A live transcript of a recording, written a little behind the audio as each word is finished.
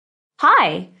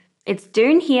Hi, it's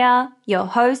Doone here, your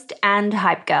host and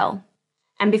hype girl.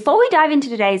 And before we dive into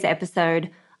today's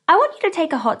episode, I want you to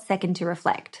take a hot second to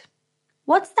reflect.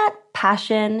 What's that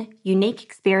passion, unique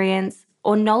experience,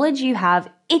 or knowledge you have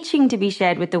itching to be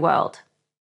shared with the world?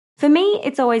 For me,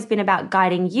 it's always been about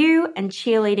guiding you and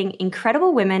cheerleading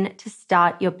incredible women to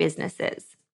start your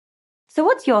businesses. So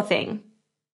what's your thing?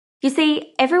 You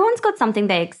see, everyone's got something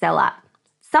they excel at,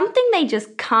 something they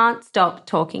just can't stop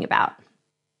talking about.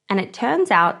 And it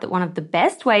turns out that one of the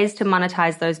best ways to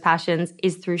monetize those passions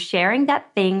is through sharing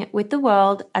that thing with the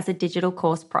world as a digital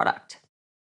course product.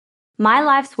 My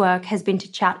life's work has been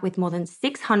to chat with more than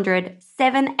 600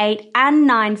 7, 8, and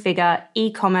 9-figure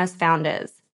e-commerce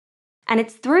founders. And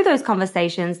it's through those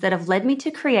conversations that have led me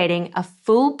to creating a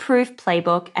foolproof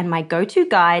playbook and my go-to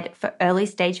guide for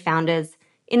early-stage founders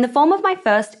in the form of my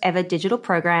first ever digital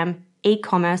program,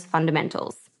 E-commerce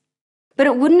Fundamentals. But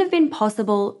it wouldn't have been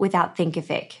possible without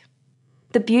Thinkific.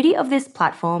 The beauty of this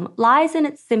platform lies in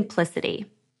its simplicity.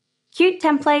 Cute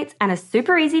templates and a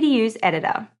super easy to use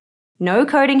editor. No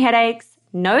coding headaches,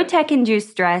 no tech-induced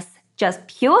stress, just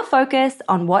pure focus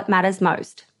on what matters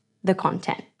most, the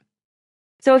content.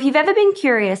 So if you've ever been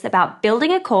curious about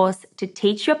building a course to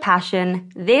teach your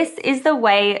passion, this is the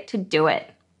way to do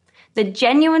it. The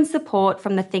genuine support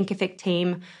from the Thinkific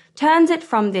team turns it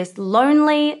from this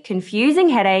lonely, confusing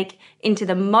headache into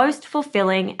the most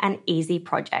fulfilling and easy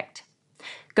project.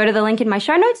 Go to the link in my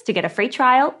show notes to get a free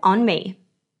trial on me.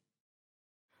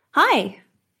 Hi,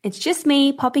 it's just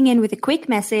me popping in with a quick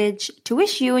message to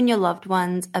wish you and your loved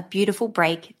ones a beautiful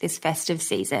break this festive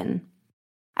season.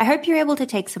 I hope you're able to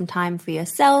take some time for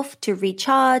yourself to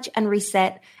recharge and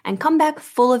reset and come back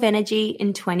full of energy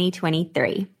in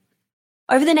 2023.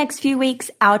 Over the next few weeks,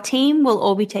 our team will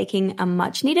all be taking a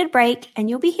much-needed break and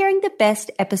you'll be hearing the best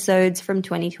episodes from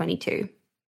 2022.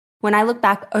 When I look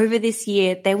back over this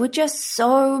year, there were just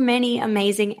so many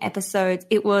amazing episodes.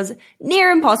 It was near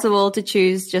impossible to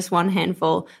choose just one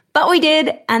handful, but we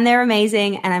did, and they're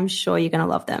amazing, and I'm sure you're going to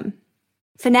love them.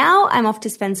 For now, I'm off to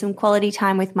spend some quality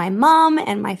time with my mum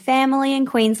and my family in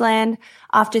Queensland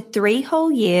after 3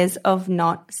 whole years of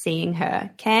not seeing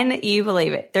her. Can you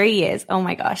believe it? 3 years. Oh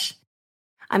my gosh.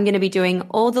 I'm going to be doing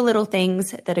all the little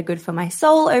things that are good for my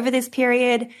soul over this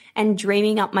period and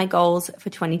dreaming up my goals for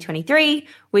 2023,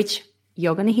 which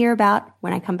you're going to hear about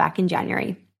when I come back in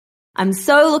January. I'm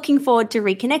so looking forward to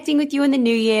reconnecting with you in the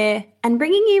new year and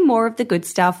bringing you more of the good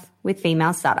stuff with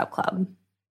Female Startup Club.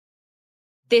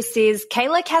 This is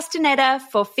Kayla Castañeda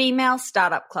for Female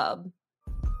Startup Club.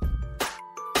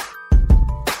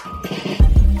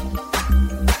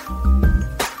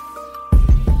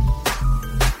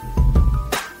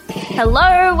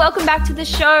 Hello, welcome back to the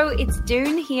show. It's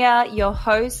Doone here, your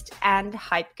host and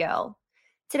hype girl.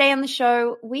 Today on the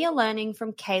show, we are learning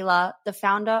from Kayla, the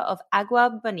founder of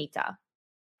Agua Bonita.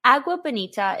 Agua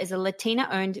Bonita is a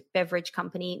Latina-owned beverage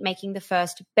company making the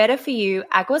first better-for-you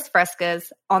aguas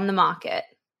frescas on the market.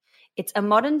 It's a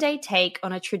modern-day take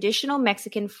on a traditional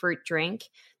Mexican fruit drink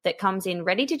that comes in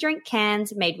ready-to-drink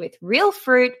cans made with real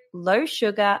fruit, low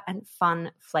sugar, and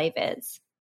fun flavors.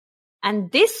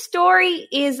 And this story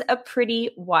is a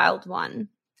pretty wild one.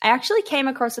 I actually came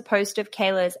across a post of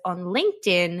Kayla's on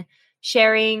LinkedIn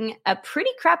sharing a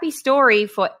pretty crappy story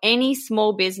for any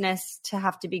small business to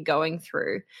have to be going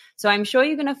through. So I'm sure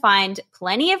you're going to find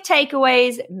plenty of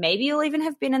takeaways. Maybe you'll even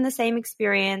have been in the same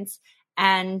experience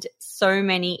and so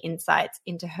many insights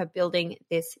into her building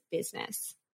this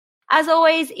business. As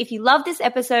always, if you love this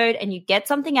episode and you get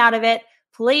something out of it,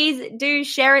 please do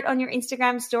share it on your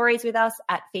Instagram stories with us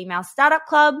at Female Startup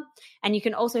Club. And you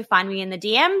can also find me in the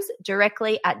DMs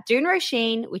directly at Doone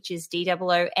Roisin, which is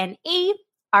DOONEROISIN,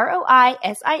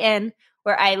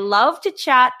 where I love to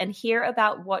chat and hear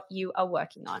about what you are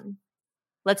working on.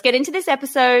 Let's get into this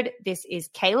episode. This is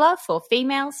Kayla for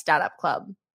Female Startup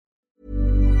Club.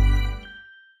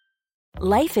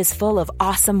 Life is full of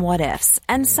awesome what-ifs,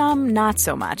 and some not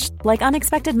so much, like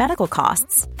unexpected medical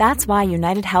costs. That's why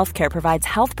United Healthcare provides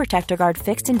Health Protector Guard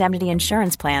fixed indemnity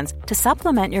insurance plans to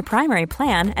supplement your primary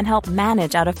plan and help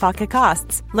manage out-of-pocket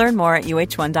costs. Learn more at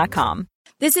uh1.com.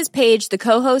 This is Paige, the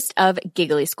co-host of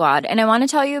Giggly Squad, and I want to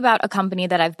tell you about a company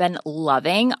that I've been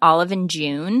loving, Olive &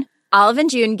 June. Olive &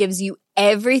 June gives you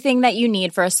everything that you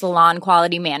need for a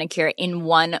salon-quality manicure in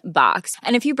one box.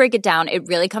 And if you break it down, it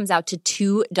really comes out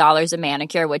to $2 a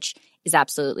manicure, which is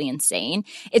absolutely insane.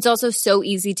 It's also so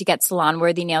easy to get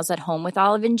salon-worthy nails at home with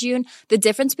Olive & June. The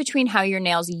difference between how your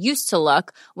nails used to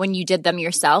look when you did them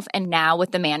yourself and now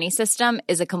with the Mani system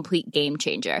is a complete game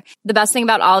changer. The best thing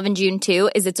about Olive & June too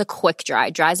is it's a quick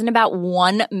dry. Dries in about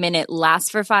 1 minute,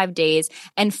 lasts for 5 days,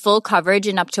 and full coverage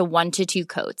in up to 1 to 2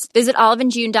 coats. Visit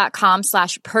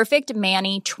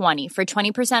oliveandjune.com/perfectmani20 for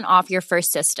 20% off your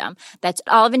first system. That's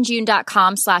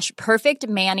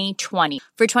oliveandjune.com/perfectmani20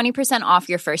 for 20% off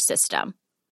your first system.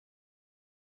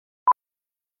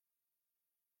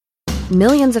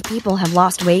 Millions of people have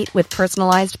lost weight with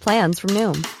personalized plans from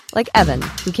Noom. Like Evan,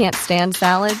 who can't stand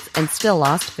salads and still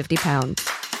lost 50 pounds.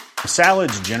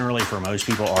 Salads generally for most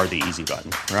people are the easy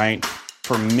button, right?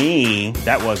 For me,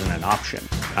 that wasn't an option.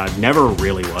 I never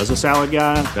really was a salad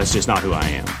guy. That's just not who I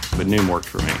am. But Noom worked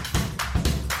for me.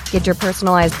 Get your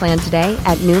personalized plan today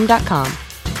at Noom.com.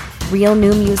 Real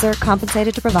Noom user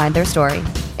compensated to provide their story.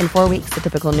 In 4 weeks, the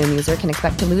typical Noom user can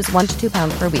expect to lose 1 to 2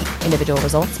 pounds per week. Individual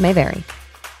results may vary.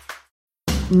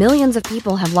 Millions of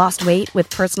people have lost weight with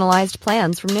personalized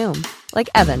plans from Noom. Like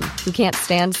Evan, who can't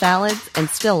stand salads and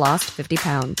still lost 50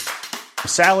 pounds.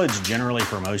 Salads generally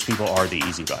for most people are the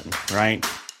easy button, right?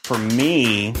 For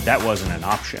me, that wasn't an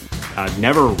option. I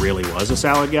never really was a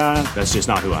salad guy. That's just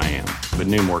not who I am. But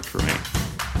Noom worked for me.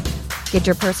 Get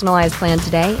your personalized plan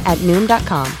today at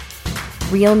Noom.com.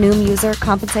 Real Noom user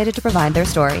compensated to provide their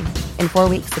story. In 4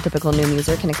 weeks, the typical Noom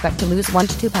user can expect to lose 1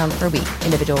 to 2 pounds per week.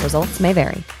 Individual results may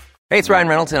vary. Hey, it's Ryan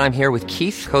Reynolds, and I'm here with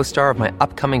Keith, co-star of my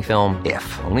upcoming film,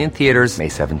 If, only in theaters May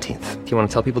 17th. Do you want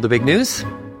to tell people the big news?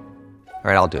 All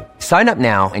right, I'll do it. Sign up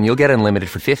now and you'll get unlimited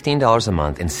for $15 a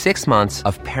month and 6 months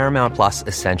of Paramount Plus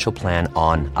Essential Plan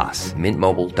on us.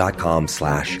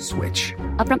 MintMobile.com/switch.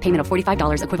 Upfront payment of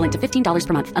 $45 equivalent to $15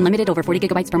 per month. Unlimited over 40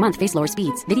 gigabytes per month. Face lower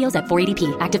speeds. Videos at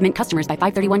 480p. Active Mint customers by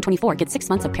 531.24 get 6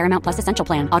 months of Paramount Plus Essential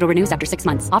Plan. Auto renews after 6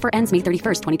 months. Offer ends May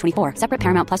 31st, 2024. Separate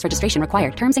Paramount Plus registration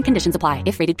required. Terms and conditions apply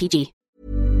if rated PG.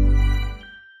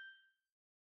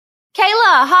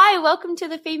 Kayla, hi, welcome to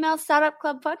the Female Startup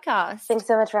Club podcast. Thanks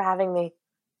so much for having me.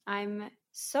 I'm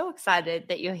so excited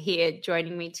that you're here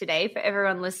joining me today. For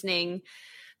everyone listening,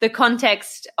 the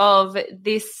context of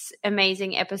this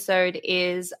amazing episode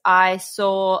is I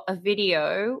saw a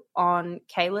video on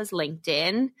Kayla's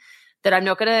LinkedIn that I'm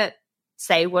not going to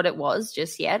say what it was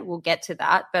just yet. We'll get to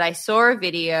that. But I saw a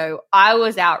video. I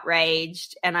was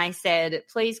outraged and I said,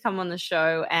 please come on the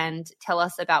show and tell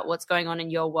us about what's going on in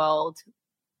your world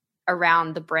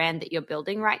around the brand that you're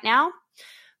building right now.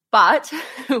 But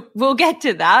we'll get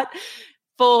to that.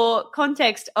 For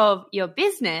context of your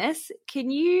business, can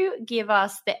you give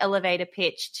us the elevator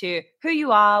pitch to who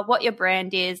you are, what your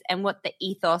brand is, and what the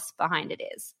ethos behind it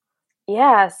is?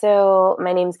 Yeah, so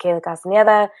my name's Kayla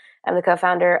Castañeda. I'm the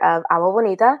co-founder of Agua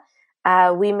Bonita.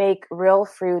 We make real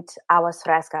fruit aguas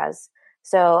frescas.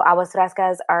 So aguas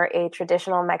frescas are a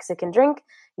traditional Mexican drink,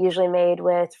 usually made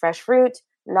with fresh fruit,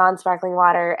 non-sparkling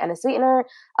water, and a sweetener.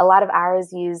 A lot of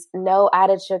ours use no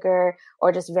added sugar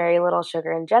or just very little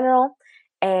sugar in general.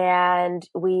 And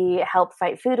we help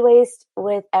fight food waste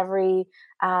with every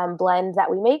blend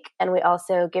that we make. And we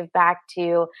also give back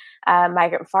to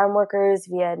migrant farm workers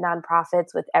via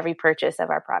nonprofits with every purchase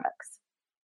of our products.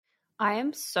 I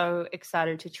am so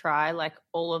excited to try like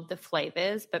all of the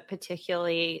flavors, but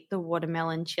particularly the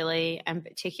watermelon chili and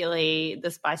particularly the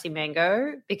spicy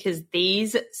mango, because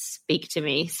these speak to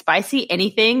me. Spicy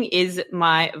anything is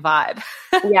my vibe.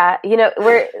 Yeah,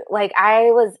 I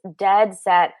was dead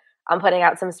set on putting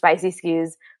out some spicy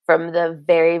SKUs from the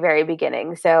very, very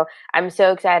beginning. So I'm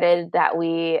so excited that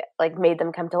we made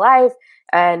them come to life.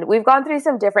 And we've gone through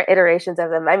some different iterations of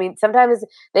them. I mean, sometimes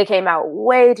they came out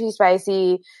way too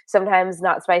spicy, sometimes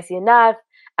not spicy enough.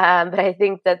 But I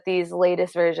think that these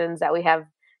latest versions that we have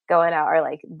going out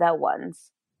are the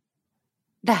ones.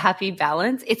 The happy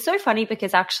balance. It's so funny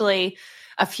because actually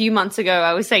a few months ago,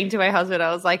 I was saying to my husband,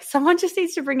 I was like, someone just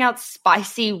needs to bring out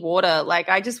spicy water.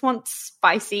 I just want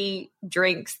spicy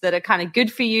drinks that are kind of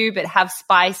good for you, but have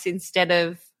spice instead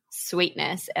of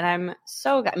sweetness. And I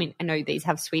know these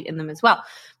have sweet in them as well,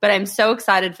 but I'm so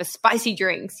excited for spicy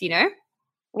drinks, Yeah,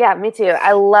 me too.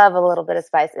 I love a little bit of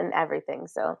spice in everything.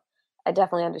 So I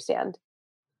definitely understand.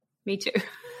 Me too.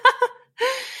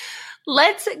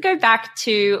 Let's go back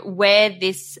to where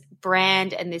this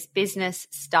brand and this business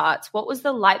starts. What was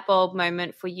the light bulb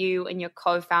moment for you and your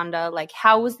co-founder?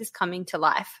 How was this coming to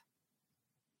life?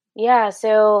 Yeah,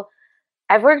 so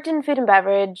I've worked in food and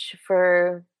beverage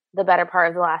for the better part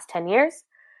of the last 10 years.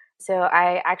 So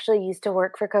I actually used to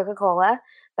work for Coca-Cola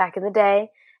back in the day,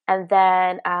 and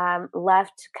then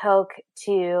left Coke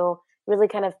to really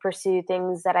kind of pursue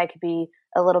things that I could be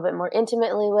a little bit more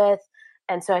intimately with.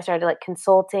 And so I started like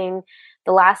consulting.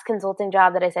 The last consulting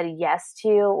job that I said yes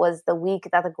to was the week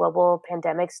that the global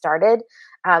pandemic started.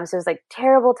 So it was like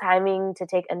terrible timing to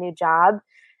take a new job.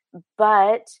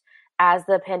 But as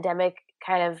the pandemic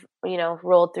kind of,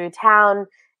 rolled through town,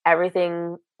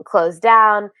 everything closed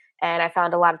down and I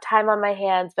found a lot of time on my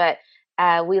hands. But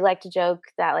we like to joke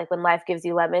that like when life gives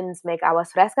you lemons, make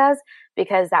aguas frescas,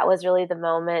 because that was really the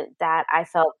moment that I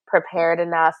felt prepared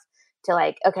enough to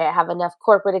like, okay, I have enough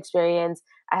corporate experience,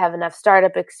 I have enough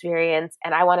startup experience,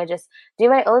 and I want to just do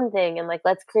my own thing and like,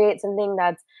 let's create something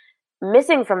that's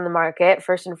missing from the market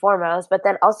first and foremost, but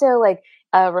then also like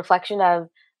a reflection of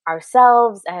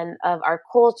ourselves and of our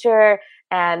culture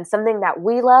and something that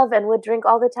we love and would drink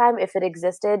all the time if it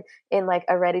existed in like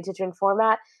a ready to drink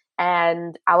format.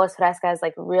 And aguas frescas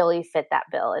like really fit that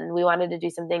bill. And we wanted to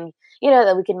do something,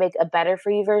 that we could make a better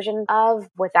for you version of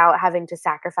without having to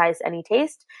sacrifice any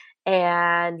taste.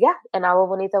 And yeah, and Agua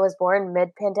Bonita was born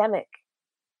mid-pandemic.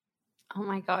 Oh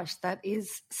my gosh, that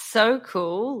is so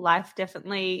cool. Life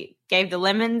definitely gave the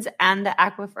lemons and the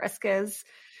aqua frescas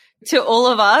to all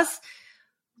of us.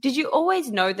 Did you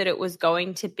always know that it was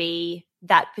going to be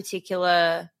that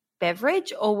particular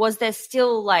beverage, or was there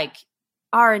still like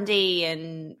R&D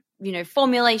and,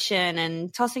 formulation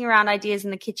and tossing around ideas in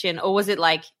the kitchen, or was it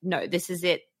like, no, this is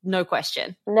it, no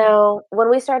question? No, when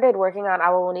we started working on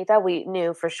Agua Bonita, we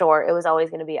knew for sure it was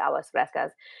always going to be aguas frescas.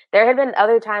 There had been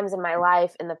other times in my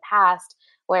life in the past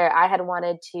where I had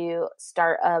wanted to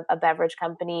start a beverage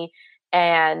company,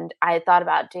 and I had thought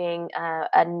about doing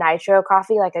a nitro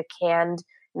coffee, like a canned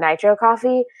nitro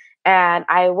coffee. And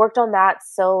I worked on that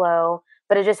solo,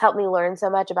 but it just helped me learn so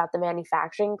much about the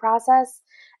manufacturing process.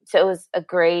 So it was a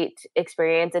great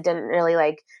experience. It didn't really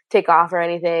like take off or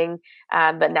anything.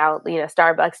 But now,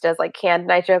 Starbucks does like canned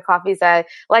nitro coffee. So I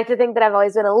like to think that I've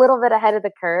always been a little bit ahead of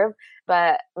the curve.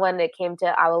 But when it came to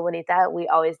Agua Bonita, we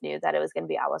always knew that it was going to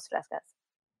be aguas frescas.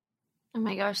 Oh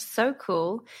my gosh, so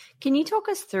cool. Can you talk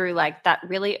us through like that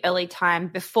really early time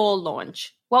before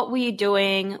launch? What were you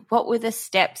doing? What were the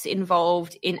steps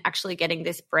involved in actually getting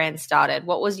this brand started?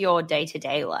 What was your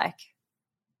day-to-day like?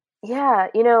 Yeah,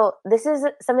 this is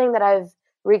something that I've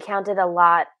recounted a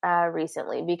lot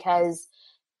recently, because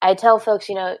I tell folks,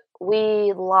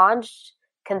 we launched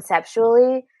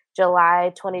conceptually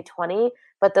July 2020,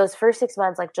 but those first 6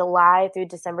 months, like July through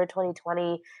December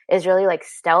 2020, is really like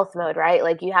stealth mode, right?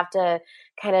 Like you have to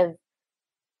kind of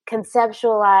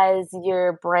conceptualize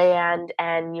your brand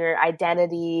and your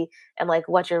identity and like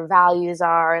what your values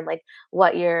are and like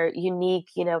what your unique,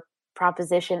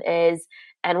 proposition is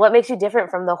and what makes you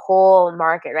different from the whole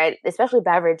market, right? Especially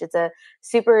beverage. It's a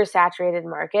super saturated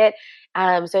market.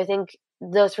 So I think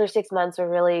those first 6 months were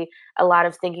really a lot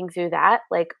of thinking through that.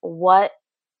 Like, what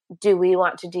do we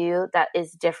want to do that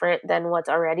is different than what's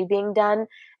already being done?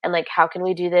 And like, how can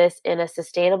we do this in a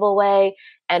sustainable way?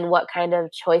 And what kind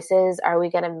of choices are we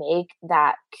going to make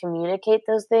that communicate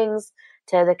those things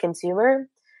to the consumer?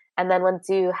 And then once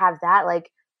you have that, like,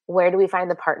 where do we find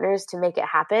the partners to make it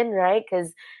happen, right?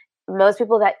 Because most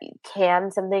people that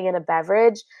can something in a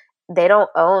beverage, they don't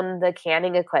own the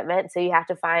canning equipment. So you have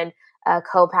to find a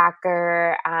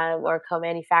co-packer or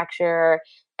co-manufacturer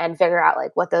and figure out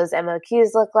like what those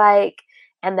MOQs look like.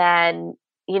 And then,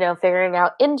 figuring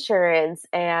out insurance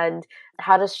and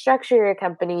how to structure your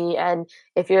company. And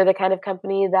if you're the kind of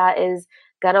company that is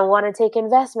going to want to take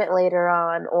investment later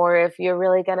on, or if you're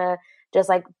really going to just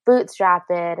like bootstrap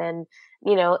it. And,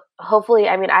 hopefully,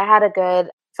 I had a good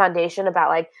foundation about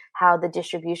like how the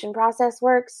distribution process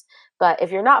works. But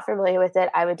if you're not familiar with it,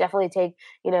 I would definitely take,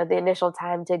 the initial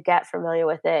time to get familiar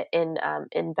with it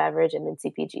in beverage and in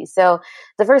CPG. So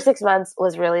the first 6 months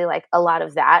was really like a lot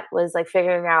of that, was like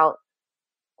figuring out,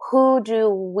 who do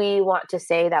we want to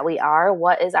say that we are?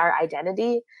 What is our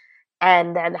identity?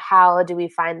 And then how do we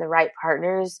find the right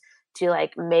partners to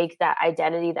like make that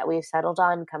identity that we've settled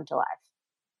on come to life?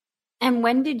 And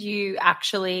when did you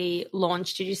actually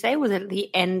launch? Did you say, was it at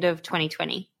the end of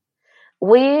 2020?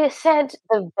 We sent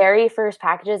the very first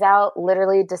packages out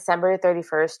literally December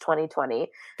 31st, 2020.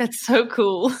 That's so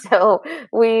cool. So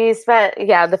we spent,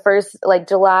 the first like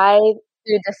July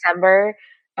through December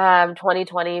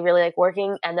 2020 really like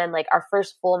working. And then like our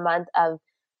first full month of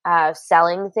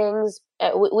selling things,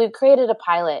 we created a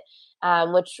pilot,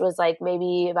 which was like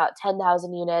maybe about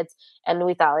 10,000 units. And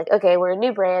we thought like, okay, we're a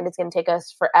new brand. It's going to take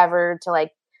us forever to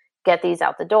like get these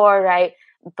out the door, right?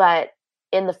 But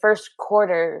in the first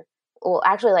quarter, well,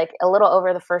 actually like a little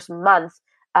over the first month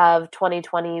of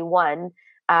 2021,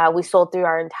 we sold through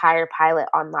our entire pilot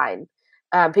online.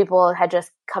 people had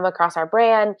just come across our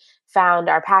brand, found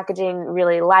our packaging,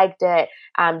 really liked it,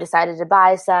 decided to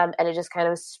buy some, and it just kind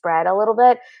of spread a little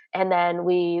bit. And then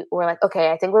we were like,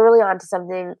 okay, I think we're really onto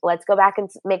something. Let's go back and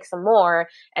make some more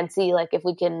and see like if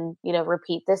we can,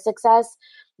 repeat this success.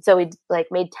 So we like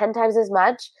made 10 times as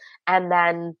much and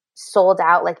then sold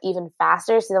out like even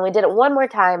faster. So then we did it one more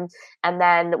time and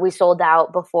then we sold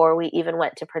out before we even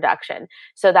went to production.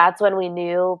 So that's when we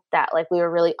knew that like we were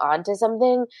really onto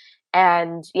something.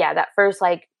 And yeah, that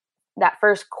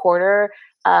first quarter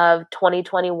of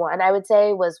 2021, I would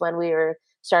say, was when we were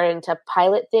starting to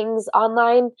pilot things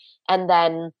online. And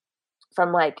then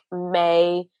from like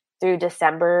May through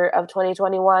December of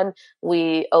 2021,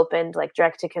 we opened like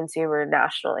direct to consumer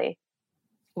nationally.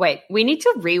 Wait, we need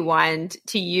to rewind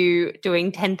to you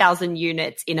doing 10,000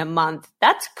 units in a month.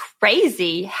 That's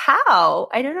crazy. How?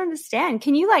 I don't understand.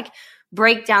 Can you like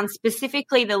break down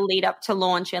specifically the lead up to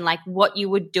launch and like what you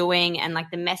were doing and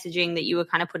like the messaging that you were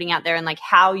kind of putting out there and like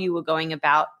how you were going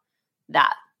about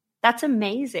that? That's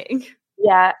amazing.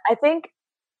 Yeah, I think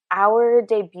our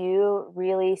debut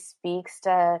really speaks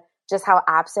to just how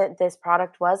absent this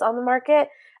product was on the market,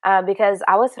 because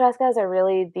aguas frescas are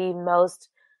really the most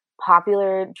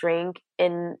popular drink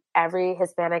in every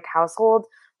Hispanic household,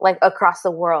 like across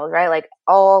the world, right? Like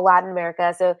all Latin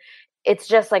America. So it's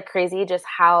just like crazy just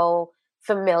how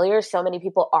familiar so many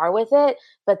people are with it,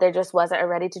 but there just wasn't a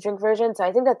ready to drink version. So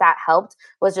I think that helped,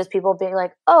 was just people being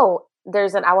like, oh,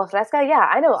 there's an agua fresca. Yeah,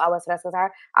 I know what aguas frescas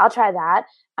are. I'll try that.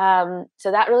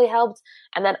 So that really helped.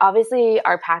 And then obviously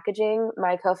our packaging,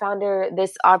 my co-founder,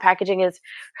 our packaging is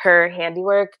her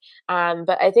handiwork.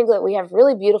 But I think that we have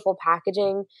really beautiful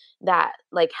packaging that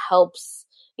like helps,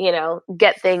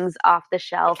 get things off the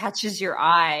shelf. Catches your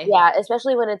eye. Yeah,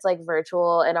 especially when it's like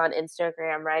virtual and on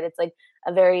Instagram, right? It's like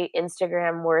a very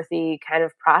Instagram worthy kind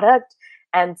of product.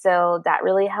 And so that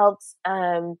really helps.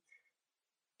 And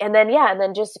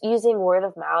then just using word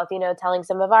of mouth, telling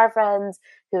some of our friends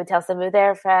who would tell some of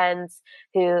their friends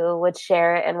who would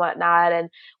share it and whatnot. And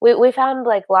we found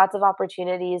like lots of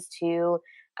opportunities to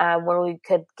where we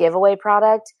could give away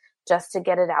product just to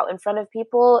get it out in front of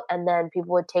people. And then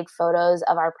people would take photos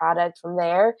of our product from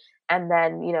there and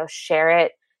then, share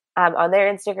it on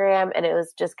their Instagram. And it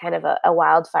was just kind of a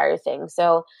wildfire thing.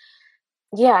 So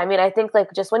yeah, I mean, I think like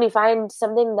just when you find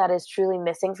something that is truly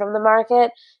missing from the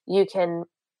market, you can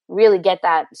really get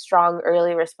that strong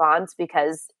early response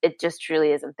because it just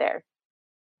truly isn't there.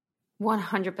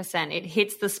 100%. It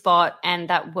hits the spot, and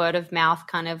that word of mouth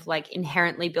kind of like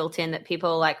inherently built in that people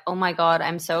are like, oh my God,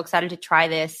 I'm so excited to try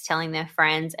this, telling their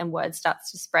friends, and word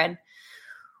starts to spread.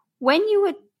 When you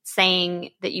were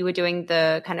saying that you were doing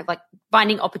the kind of like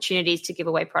finding opportunities to give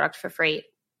away product for free,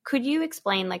 could you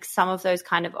explain like some of those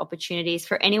kind of opportunities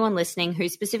for anyone listening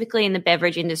who's specifically in the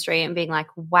beverage industry and being like,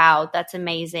 wow, that's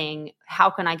amazing.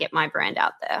 How can I get my brand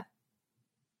out there?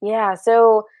 Yeah.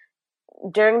 So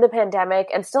during the pandemic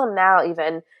and still now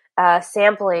even,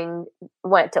 sampling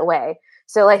went away.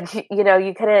 So like,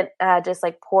 you couldn't just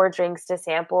like pour drinks to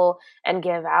sample and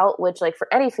give out, which like for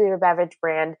any food or beverage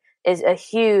brand is a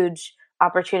huge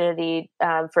opportunity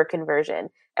for conversion.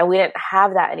 And we didn't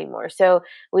have that anymore. So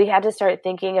we had to start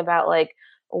thinking about like,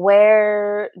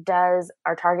 where does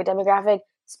our target demographic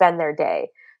spend their day?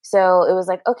 So it was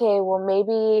like, okay, well,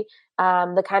 maybe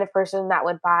the kind of person that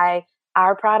would buy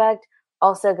our product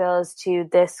also goes to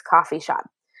this coffee shop.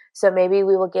 So maybe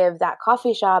we will give that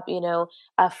coffee shop,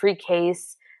 a free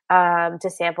case to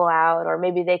sample out, or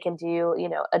maybe they can do,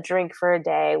 a drink for a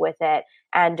day with it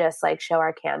and just like show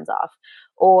our cans off.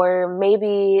 Or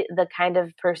maybe the kind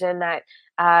of person that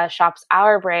shops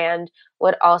our brand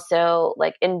would also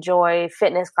like enjoy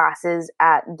fitness classes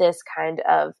at this kind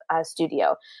of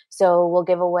studio. So we'll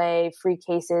give away free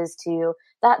cases to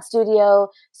that studio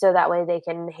so that way they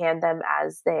can hand them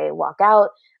as they walk out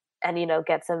and,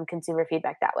 get some consumer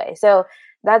feedback that way. So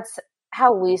that's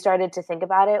how we started to think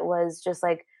about it, was just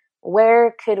like,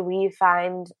 where could we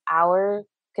find our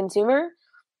consumer?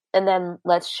 And then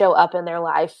let's show up in their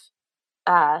life,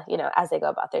 as they go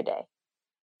about their day.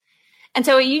 And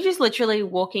so are you just literally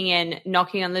walking in,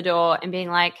 knocking on the door and being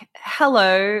like,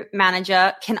 hello,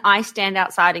 manager, can I stand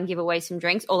outside and give away some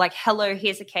drinks? Or like, hello,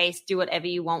 here's a case, do whatever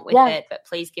you want with it, but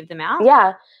please give them out?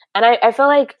 Yeah. And I feel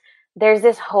like there's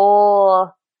this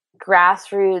whole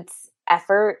grassroots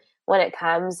effort when it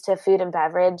comes to food and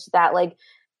beverage that like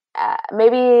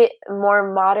maybe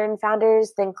more modern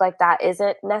founders think like that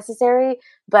isn't necessary,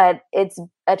 but it's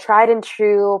a tried and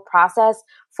true process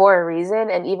for a reason.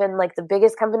 And even like the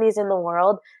biggest companies in the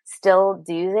world still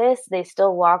do this. They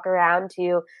still walk around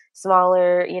to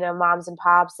smaller, moms and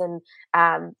pops and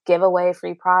give away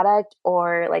free product,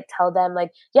 or like tell them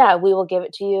like, yeah, we will give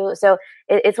it to you. So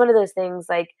it's one of those things,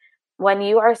 like when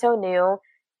you are so new,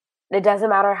 it doesn't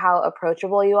matter how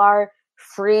approachable you are.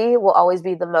 Free will always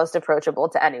be the most approachable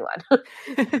to anyone.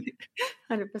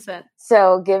 100%.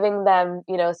 So giving them,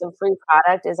 some free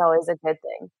product is always a good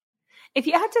thing. If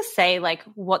you had to say like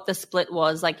what the split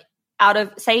was, like out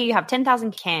of, say you have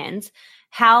 10,000 cans,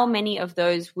 how many of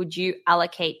those would you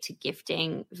allocate to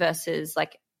gifting versus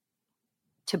like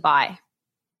to buy?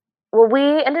 Well,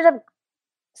 we ended up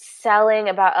selling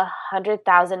about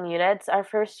 100,000 units our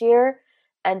first year.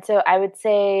 And so I would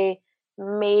say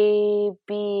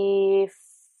maybe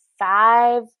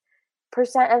 5%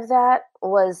 of that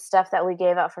was stuff that we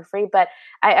gave out for free. But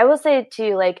I will say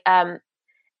too, like,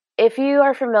 if you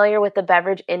are familiar with the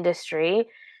beverage industry,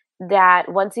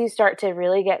 that once you start to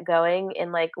really get going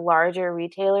in like larger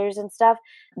retailers and stuff,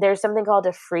 there's something called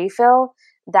a free fill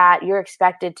that you're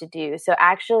expected to do. So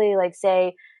actually, like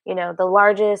say, the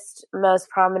largest, most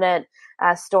prominent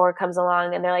store comes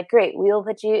along and they're like, great, we will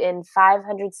put you in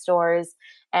 500 stores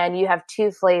and you have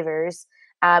 2 flavors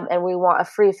and we want a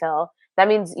free fill. That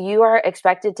means you are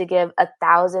expected to give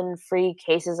 1,000 free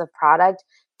cases of product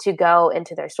to go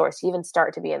into their stores, to even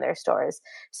start to be in their stores.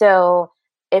 So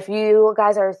if you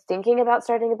guys are thinking about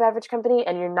starting a beverage company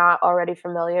and you're not already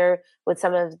familiar with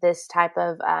some of this type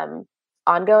of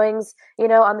ongoings,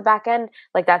 on the back end,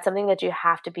 like that's something that you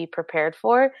have to be prepared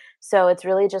for. So it's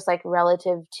really just like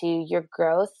relative to your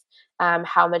growth,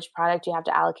 how much product you have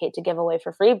to allocate to give away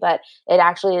for free. But it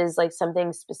actually is like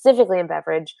something specifically in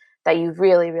beverage that you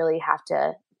really, really have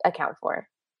to account for.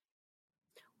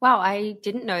 Wow, I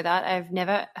didn't know that. I've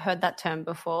never heard that term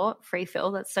before, free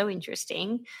fill. That's so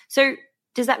interesting. So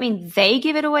does that mean they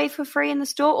give it away for free in the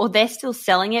store, or they're still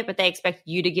selling it, but they expect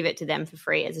you to give it to them for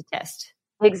free as a test?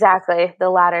 Exactly, the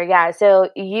latter. Yeah. So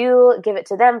you give it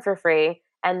to them for free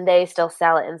and they still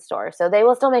sell it in store. So they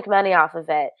will still make money off of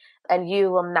it and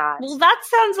you will not. Well, that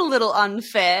sounds a little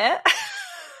unfair.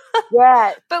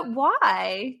 Yeah. But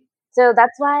why? So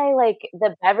that's why like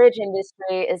the beverage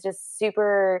industry is just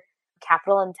super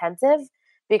capital intensive,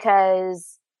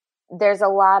 because there's a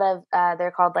lot of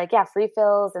they're called like free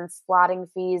fills and slotting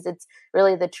fees. It's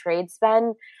really the trade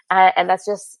spend, and that's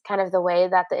just kind of the way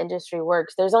that the industry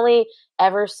works. There's only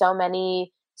ever so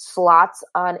many slots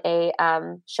on a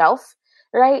shelf,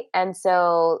 right? And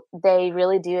so they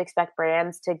really do expect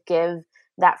brands to give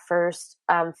that first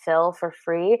fill for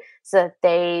free, so that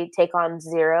they take on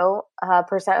 0%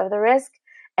 of the risk,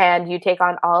 and you take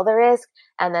on all the risk,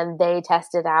 and then they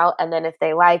test it out, and then if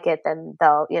they like it, then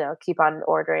they'll keep on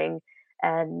ordering.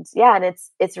 And and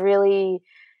it's really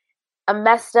a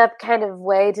messed up kind of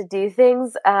way to do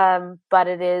things, but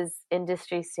it is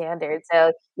industry standard.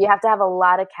 So you have to have a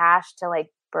lot of cash to like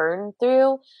burn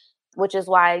through, which is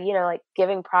why like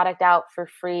giving product out for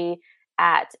free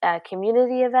at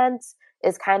community events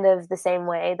is kind of the same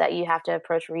way that you have to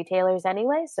approach retailers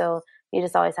anyway. So you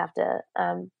just always have to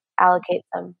allocate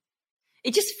them.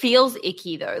 It just feels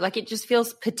icky though. Like it just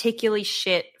feels particularly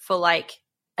shit for like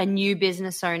a new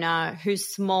business owner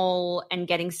who's small and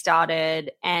getting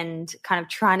started and kind of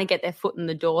trying to get their foot in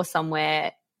the door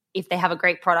somewhere, if they have a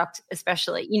great product,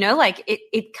 especially, like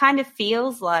it kind of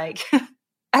feels like,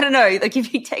 I don't know, like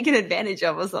if you taken advantage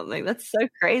of or something. That's so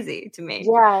crazy to me.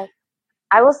 Yeah.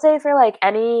 I will say for like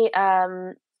any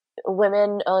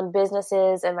women-owned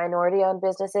businesses and minority-owned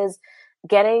businesses,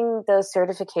 getting those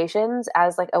certifications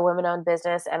as like a women-owned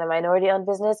business and a minority-owned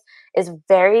business is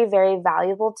very, very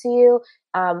valuable to you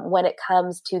when it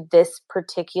comes to this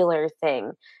particular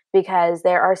thing, because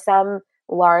there are some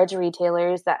large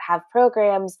retailers that have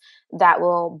programs that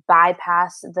will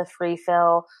bypass the free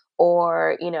fill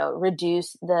or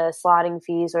reduce the slotting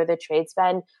fees or the trade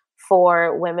spend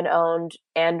for women-owned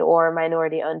and or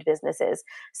minority-owned businesses.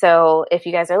 So if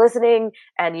you guys are listening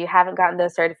and you haven't gotten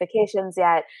those certifications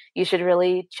yet, you should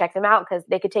really check them out, because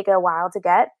they could take a while to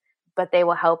get, but they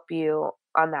will help you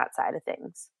on that side of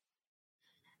things.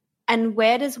 And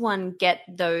where does one get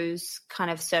those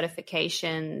kind of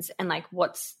certifications, and like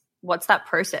what's that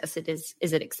process?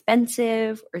 Is it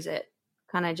expensive, or is it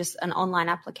kind of just an online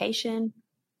application?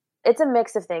 It's a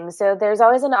mix of things. So there's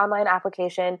always an online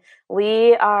application.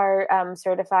 We are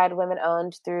certified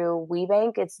women-owned through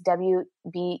WeBank. It's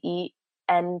WBENC.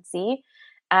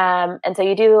 And so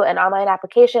you do an online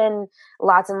application,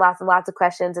 lots and lots and lots of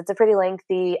questions. It's a pretty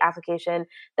lengthy application.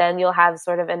 Then you'll have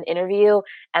sort of an interview,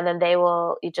 and then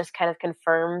you just kind of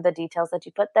confirm the details that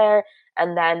you put there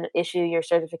and then issue your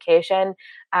certification.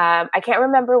 I can't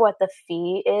remember what the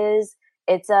fee is.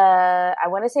 It's I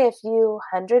want to say a few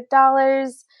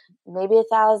 $100, maybe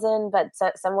 $1,000, but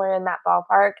somewhere in that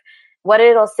ballpark. What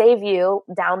it'll save you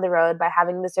down the road by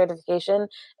having the certification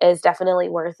is definitely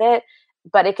worth it.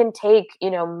 But it can take,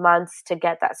 months to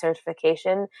get that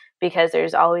certification because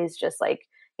there's always just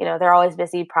they're always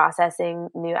busy processing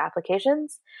new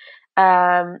applications.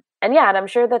 And I'm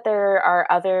sure that there are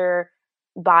other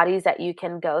bodies that you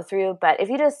can go through. But if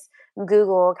you just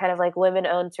Google kind of like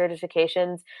women-owned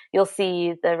certifications, you'll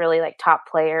see the really like top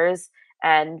players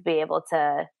and be able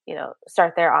to,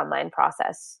 start their online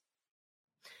process.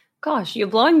 Gosh, you're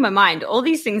blowing my mind. All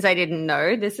these things I didn't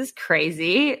know. This is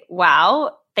crazy.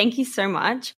 Wow. Thank you so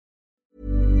much.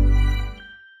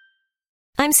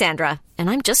 I'm Sandra, and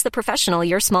I'm just the professional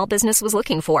your small business was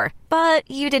looking for. But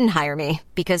you didn't hire me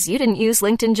because you didn't use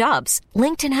LinkedIn Jobs.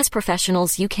 LinkedIn has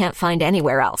professionals you can't find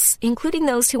anywhere else, including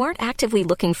those who aren't actively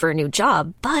looking for a new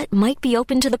job, but might be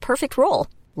open to the perfect role,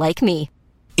 like me.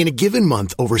 In a given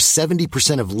month, over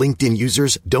 70% of LinkedIn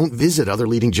users don't visit other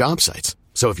leading job sites.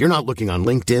 So if you're not looking on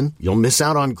LinkedIn, you'll miss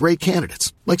out on great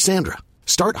candidates like Sandra.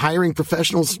 Start hiring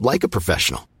professionals like a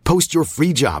professional. Post your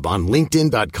free job on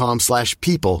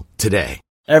linkedin.com/people today.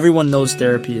 Everyone knows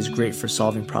therapy is great for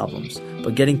solving problems,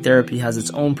 but getting therapy has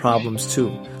its own problems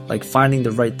too, like finding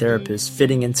the right therapist,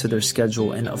 fitting into their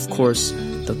schedule, and of course,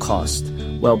 the cost.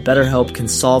 Well, BetterHelp can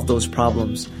solve those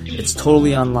problems. It's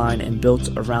totally online and built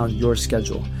around your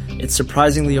schedule. It's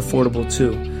surprisingly affordable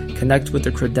too. Connect with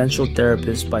a credentialed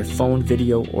therapist by phone,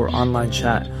 video, or online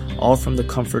chat, all from the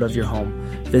comfort of your home.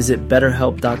 Visit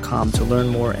BetterHelp.com to learn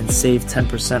more and save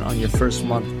 10% on your first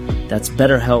month. That's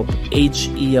BetterHelp,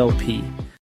 H-E-L-P.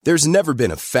 There's never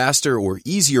been a faster or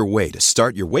easier way to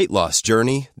start your weight loss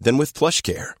journey than with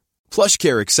PlushCare.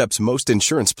 PlushCare accepts most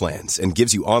insurance plans and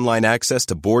gives you online access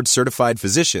to board-certified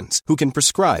physicians who can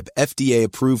prescribe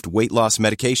FDA-approved weight loss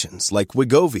medications like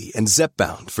Wegovy and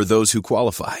Zepbound for those who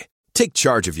qualify. Take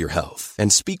charge of your health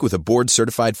and speak with a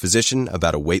board-certified physician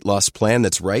about a weight loss plan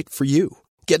that's right for you.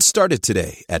 Get started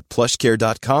today at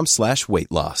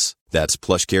plushcare.com/weight loss. That's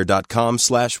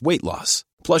plushcare.com/weight loss.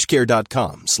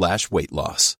 plushcare.com/weight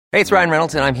loss. Hey, it's Ryan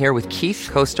Reynolds, and I'm here with Keith,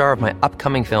 co-star of my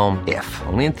upcoming film, If,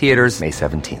 only in theaters May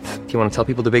 17th. Do you want to tell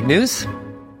people the big news?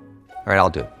 All right,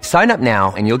 I'll do it. Sign up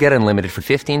now and you'll get unlimited for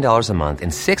 $15 a month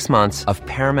and 6 months of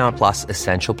Paramount Plus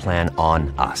Essential Plan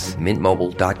on us.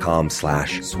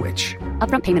 Mintmobile.com/switch.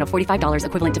 Upfront payment of $45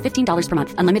 equivalent to $15 per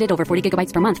month. Unlimited over 40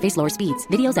 gigabytes per month. Face lower speeds.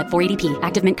 Videos at 480p.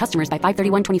 Active Mint customers by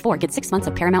 531.24 get 6 months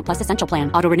of Paramount Plus Essential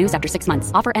Plan. Auto renews after 6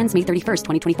 months. Offer ends May 31st,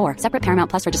 2024. Separate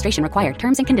Paramount Plus registration required.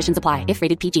 Terms and conditions apply if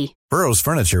rated PG. Burrow's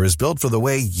furniture is built for the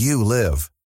way you live.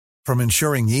 From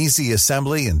ensuring easy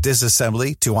assembly and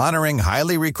disassembly to honoring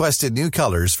highly requested new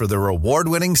colors for their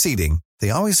award-winning seating, they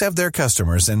always have their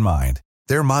customers in mind.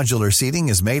 Their modular seating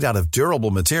is made out of durable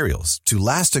materials to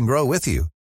last and grow with you.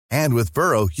 And with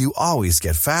Burrow, you always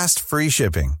get fast, free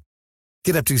shipping.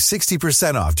 Get up to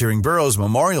 60% off during Burrow's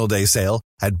Memorial Day sale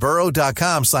at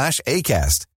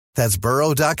burrow.com/ACAST. That's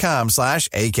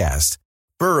burrow.com/ACAST.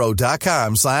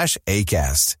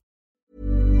 burrow.com/ACAST.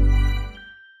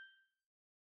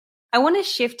 I want to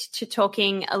shift to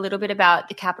talking a little bit about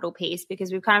the capital piece because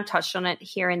we've kind of touched on it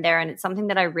here and there, and it's something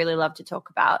that I really love to talk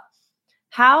about.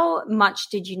 How much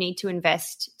did you need to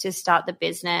invest to start the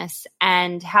business,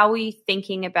 and how were you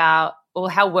thinking about, or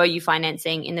how were you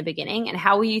financing in the beginning, and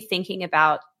how were you thinking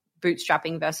about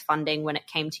bootstrapping versus funding when it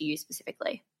came to you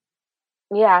specifically?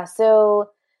 Yeah,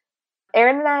 so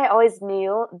Erin and I always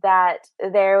knew that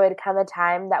there would come a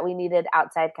time that we needed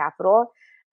outside capital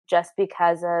just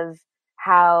because of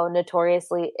how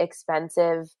notoriously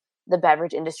expensive the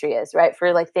beverage industry is, right?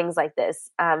 For like things like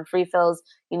this, free fills,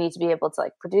 you need to be able to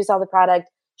like produce all the product,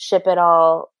 ship it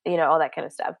all, all that kind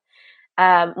of stuff.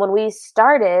 When we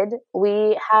started,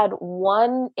 we had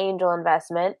one angel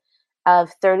investment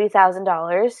of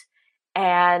 $30,000,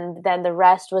 and then the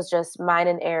rest was just mine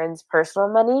and Erin's personal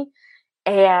money.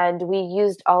 And we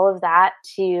used all of that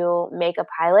to make a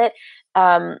pilot.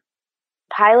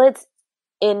 Pilots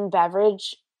in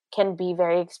beverage can be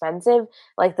very expensive.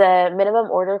 Like the minimum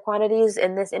order quantities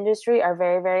in this industry are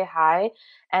very, very high.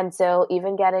 And so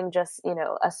even getting just,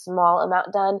 a small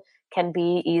amount done can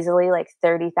be easily like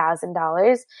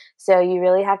 $30,000. So you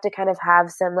really have to kind of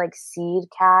have some like seed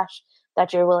cash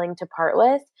that you're willing to part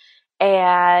with.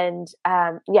 And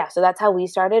so that's how we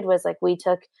started, was like we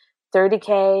took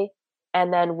 $30K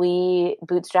and then we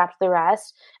bootstrapped the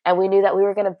rest. And we knew that we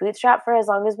were going to bootstrap for as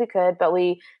long as we could, but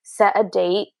we set a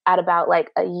date at about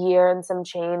like a year and some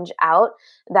change out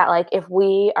that like if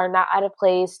we are not at a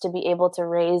place to be able to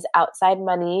raise outside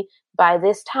money by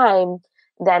this time,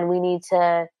 then we need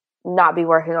to not be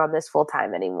working on this full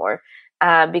time anymore.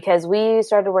 Because we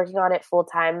started working on it full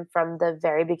time from the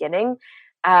very beginning,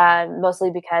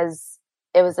 mostly because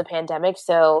it was a pandemic.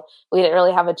 So we didn't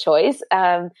really have a choice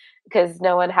because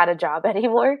no one had a job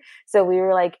anymore. So we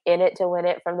were like in it to win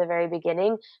it from the very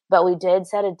beginning. But we did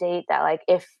set a date that like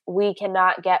if we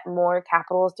cannot get more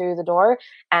capital through the door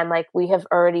and like we have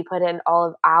already put in all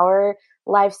of our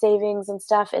life savings and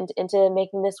stuff into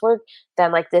making this work,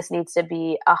 then like this needs to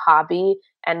be a hobby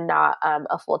and not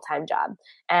a full-time job.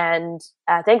 And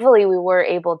thankfully we were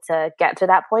able to get to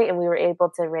that point and we were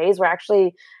able to raise. We're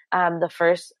actually the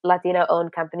first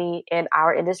Latino-owned company in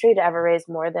our industry to ever raise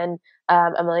more than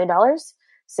 $1 million.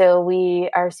 So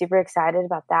we are super excited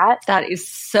about that. That is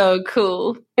so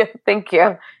cool. Thank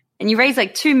you. And you raised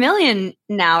like 2 million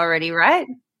now already, right?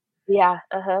 Yeah.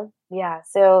 Yeah.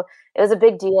 So it was a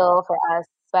big deal for us,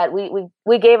 but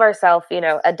we gave ourselves,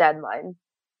 a deadline.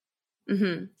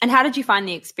 Mm-hmm. And how did you find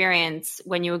the experience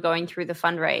when you were going through the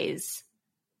fundraise?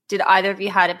 Did either of you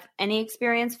had any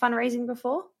experience fundraising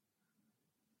before?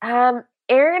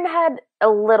 Erin had a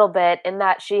little bit in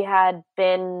that she had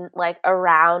been like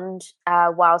around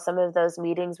while some of those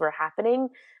meetings were happening,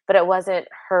 but it wasn't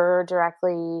her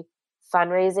directly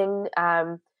fundraising.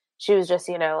 She was just,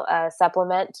 a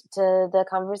supplement to the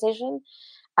conversation.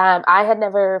 I had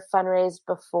never fundraised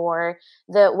before.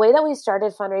 The way that we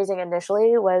started fundraising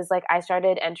initially was like I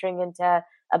started entering into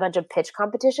a bunch of pitch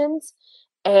competitions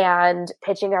and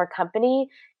pitching our company.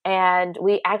 And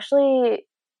we actually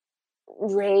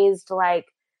raised like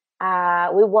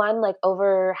we won like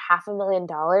over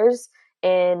 $500,000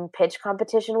 in pitch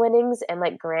competition winnings and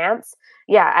like grants.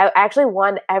 Yeah, I actually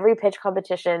won every pitch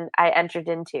competition I entered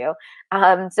into.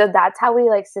 So that's how we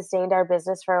like sustained our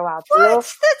business for a while too. What?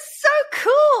 That's so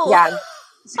cool. Yeah.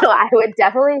 So I would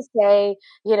definitely say,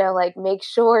 like make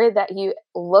sure that you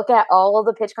look at all of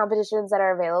the pitch competitions that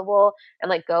are available and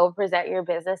like go present your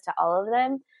business to all of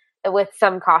them with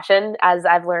some caution, as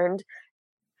I've learned.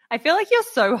 I feel like you're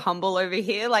so humble over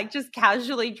here, like just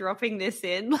casually dropping this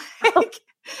in. Like,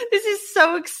 this is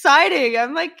so exciting.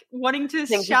 I'm like wanting to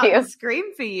shout and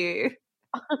scream for you.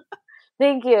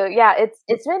 Thank you. Yeah,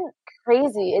 it's been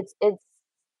crazy. It's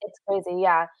crazy.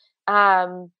 Yeah.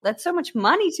 That's so much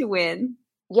money to win.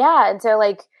 Yeah, and so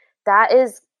like that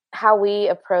is how we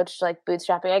approached like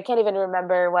bootstrapping. I can't even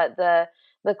remember what the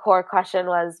core question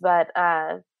was, but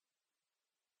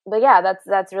yeah,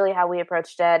 that's really how we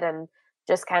approached it, and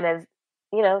just kind of,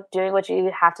 doing what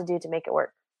you have to do to make it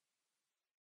work.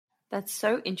 That's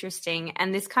so interesting.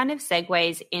 And this kind of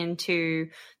segues into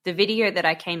the video that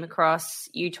I came across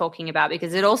you talking about,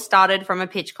 because it all started from a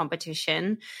pitch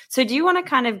competition. So do you want to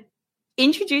kind of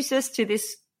introduce us to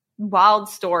this wild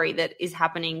story that is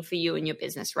happening for you in your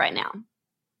business right now?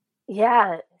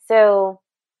 Yeah. So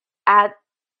at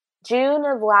June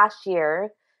of last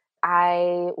year,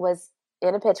 I was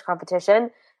in a pitch competition,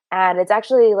 and it's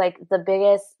actually like the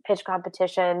biggest pitch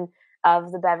competition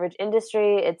of the beverage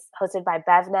industry. It's hosted by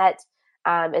BevNet.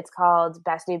 It's called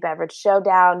Best New Beverage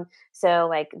Showdown. So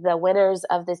like the winners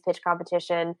of this pitch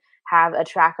competition have a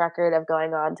track record of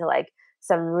going on to like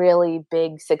some really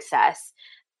big success.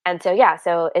 And so, yeah,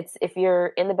 so it's, if you're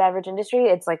in the beverage industry,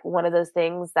 it's like one of those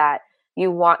things that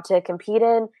you want to compete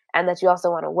in and that you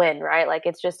also want to win, right? Like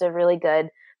it's just a really good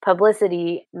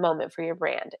publicity moment for your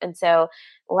brand. And so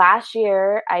last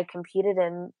year I competed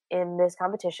in this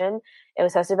competition. It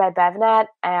was hosted by BevNet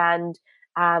and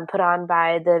put on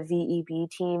by the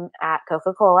VEB team at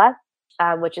Coca-Cola,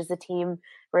 which is the team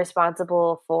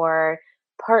responsible for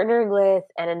partnering with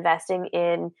and investing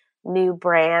in new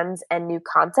brands and new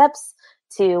concepts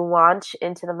to launch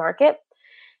into the market.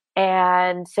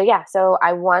 And so, yeah, so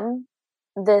I won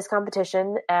this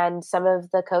competition, and some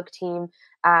of the Coke team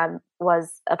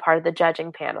was a part of the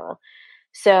judging panel.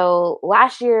 So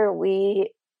last year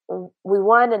we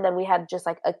won, and then we had just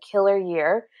like a killer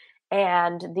year.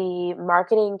 And the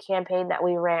marketing campaign that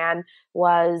we ran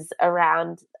was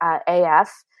around AF.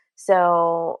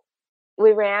 So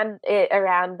we ran it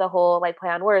around the whole like play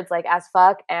on words, like as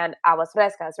fuck and aguas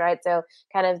frescas, right? So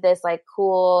kind of this like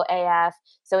cool AF.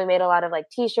 So we made a lot of like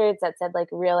t-shirts that said like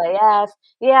real AF.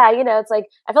 Yeah, it's like,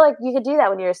 I feel like you could do that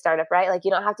when you're a startup, right? Like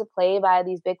you don't have to play by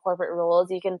these big corporate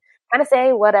rules. You can kind of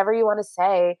say whatever you want to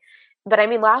say. But I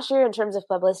mean, last year in terms of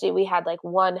publicity, we had like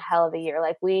one hell of a year.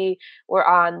 Like we were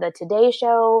on the Today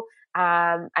Show.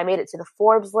 I made it to the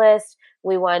Forbes list.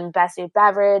 We won Best New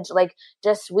Beverage. Like,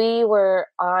 just we were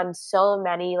on so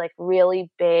many like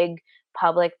really big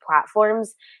public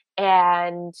platforms.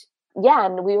 And yeah,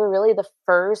 and we were really the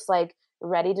first like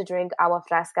ready to drink agua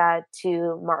fresca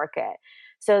to market.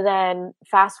 So then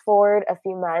fast forward a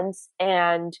few months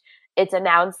and it's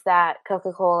announced that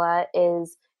Coca-Cola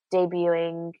is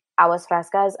debuting aguas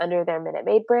frescas under their Minute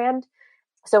Maid brand.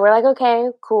 So we're like, okay,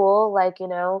 cool. Like, you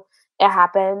know, it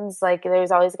happens. Like,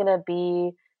 there's always going to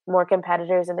be more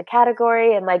competitors in the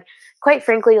category. And like, quite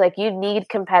frankly, like you need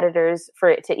competitors for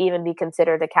it to even be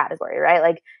considered a category, right?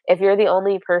 Like if you're the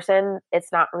only person,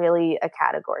 it's not really a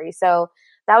category. So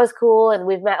that was cool. And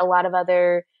we've met a lot of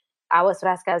other aguas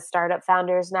frescas startup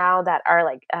founders now that are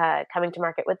like coming to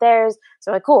market with theirs.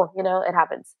 So like, cool, you know, it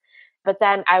happens. But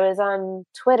then I was on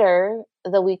Twitter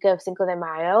the week of Cinco de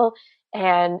Mayo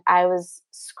and I was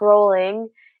scrolling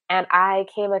and I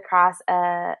came across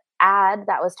a ad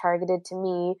that was targeted to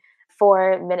me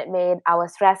for Minute Maid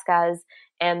aguas frescas,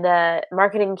 and the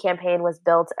marketing campaign was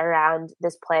built around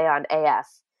this play on AF.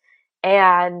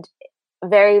 And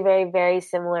very, very, very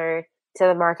similar to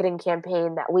the marketing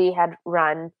campaign that we had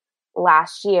run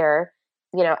last year,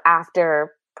 you know,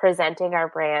 after presenting our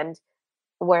brand,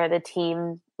 where the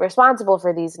team responsible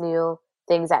for these new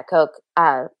things at Coke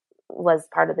was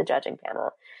part of the judging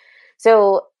panel.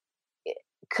 So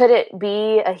could it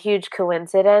be a huge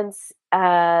coincidence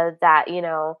that, you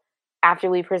know, after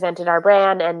we presented our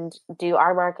brand and do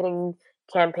our marketing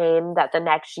campaign, that the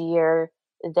next year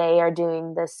they are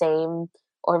doing the same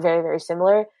or very, very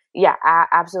similar? Yeah,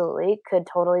 absolutely. Could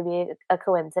totally be a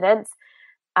coincidence.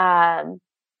 I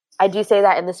do say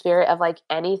that in the spirit of like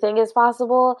anything is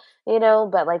possible, you know,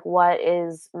 but like what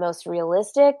is most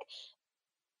realistic?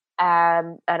 I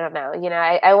don't know. You know,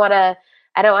 I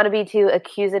don't want to be too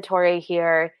accusatory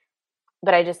here,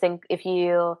 but I just think if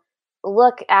you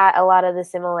look at a lot of the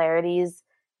similarities,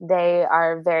 they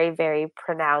are very, very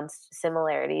pronounced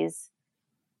similarities.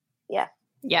 Yeah.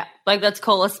 Yeah. Like, let's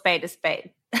call a spade a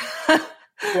spade.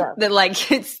 Yeah. That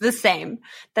like it's the same.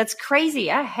 That's crazy.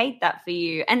 I hate that for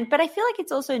you. But I feel like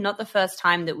it's also not the first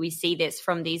time that we see this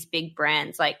from these big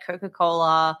brands like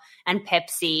Coca-Cola and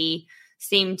Pepsi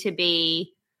seem to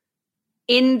be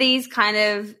in these kind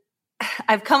of,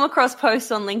 I've come across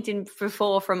posts on LinkedIn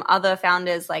before from other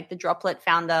founders, like the Droplet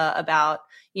founder, about,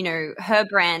 you know, her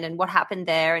brand and what happened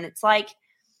there. And it's like,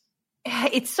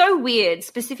 it's so weird,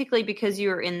 specifically because you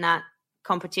were in that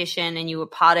competition and you were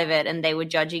part of it and they were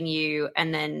judging you.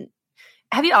 And then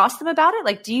have you asked them about it?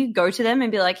 Like, do you go to them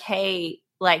and be like, hey,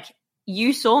 like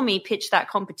you saw me pitch that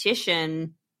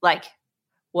competition. Like,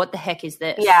 what the heck is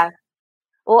this? Yeah.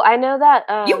 Well, I know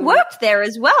that you worked there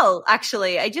as well,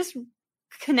 actually. I just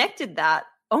connected that.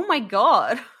 Oh my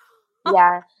God.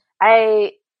 Yeah.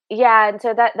 And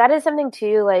so that is something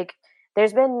too, like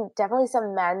there's been definitely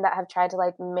some men that have tried to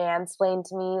like mansplain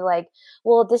to me like,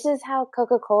 well, this is how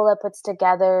Coca-Cola puts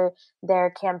together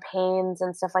their campaigns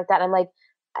and stuff like that. I'm like,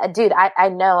 dude, I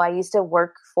know. I used to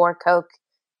work for Coke.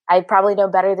 I probably know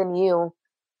better than you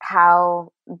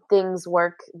how things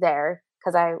work there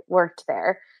because I worked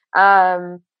there.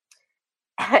 And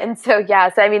so,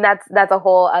 yeah, so I mean, that's a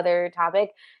whole other topic.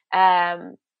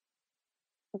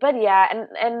 But yeah,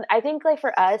 and I think like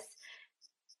for us,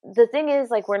 the thing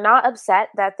is like we're not upset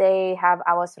that they have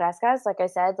aguas frescas. Like I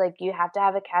said, like you have to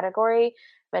have a category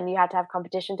and you have to have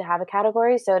competition to have a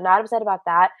category. So not upset about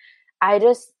that. I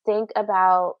just think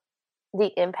about the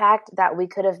impact that we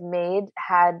could have made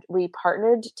had we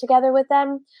partnered together with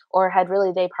them, or had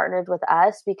really they partnered with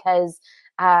us, because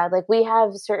like we have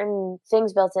certain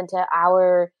things built into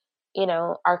our, you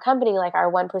know, our company, like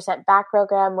our 1% back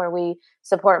program where we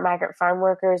support migrant farm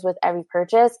workers with every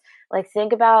purchase. Like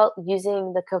think about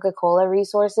using the Coca-Cola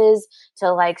resources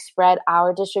to like spread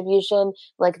our distribution,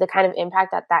 like the kind of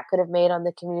impact that that could have made on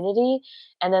the community.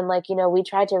 And then like, you know, we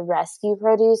tried to rescue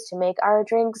produce to make our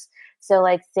drinks. So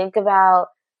like think about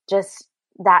just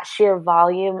that sheer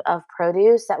volume of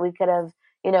produce that we could have,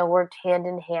 you know, worked hand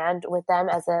in hand with them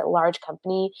as a large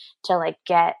company to like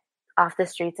get off the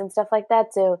streets and stuff like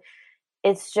that. So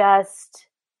it's just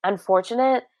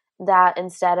unfortunate that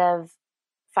instead of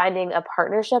finding a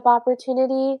partnership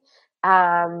opportunity,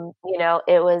 you know,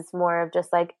 it was more of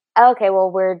just like, okay,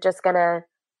 well, we're just gonna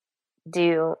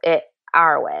do it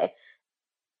our way.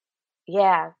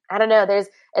 Yeah, I don't know.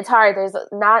 It's hard.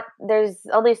 There's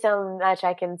only so much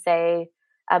I can say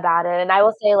about it. And I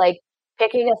will say, like,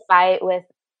 picking a fight with,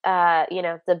 you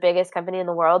know, the biggest company in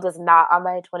the world was not on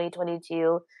my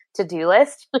 2022 to-do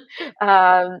list. You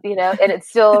know, and it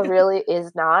still really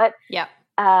is not. Yeah.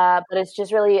 But it's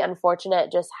just really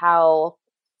unfortunate just how,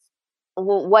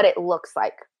 what it looks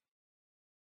like.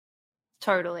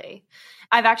 Totally.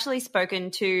 I've actually spoken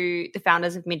to the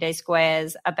founders of Midday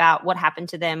Squares about what happened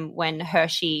to them when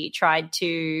Hershey tried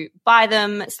to buy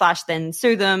them / then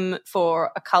sue them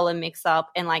for a color mix-up,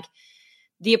 and like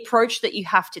the approach that you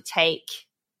have to take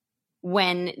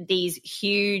when these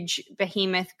huge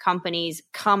behemoth companies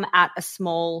come at a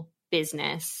small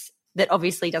business that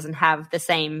obviously doesn't have the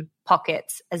same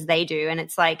pockets as they do. And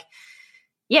it's like,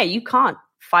 yeah, you can't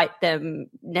fight them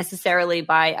necessarily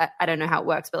by, I don't know how it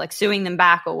works, but like suing them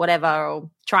back or whatever, or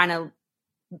trying to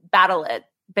battle it.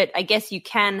 But I guess you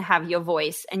can have your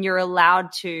voice, and you're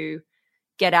allowed to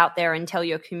get out there and tell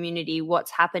your community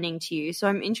what's happening to you. So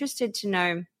I'm interested to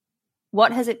know,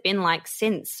 what has it been like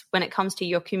since, when it comes to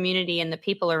your community and the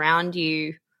people around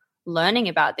you learning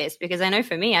about this? Because I know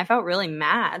for me, I felt really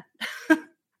mad. I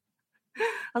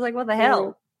was like, what the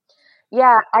hell?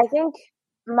 Yeah, I think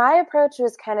my approach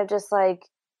was kind of just like,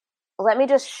 let me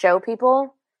just show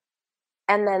people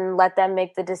and then let them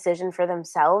make the decision for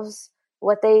themselves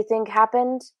what they think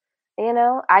happened. You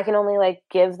know, I can only like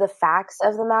give the facts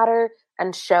of the matter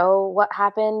and show what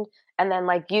happened. And then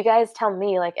like, you guys tell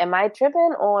me, like, am I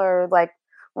tripping or like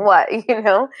what, you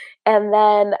know? And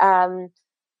then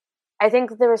I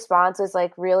think the response was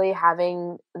like really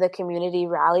having the community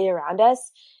rally around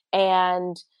us.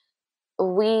 And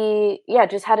we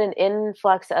just had an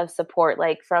influx of support,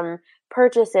 like from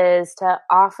purchases to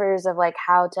offers of like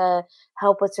how to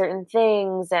help with certain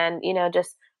things, and you know,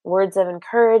 just words of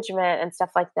encouragement and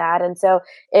stuff like that. And so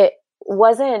it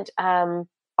wasn't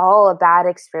all a bad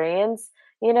experience,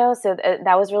 you know, so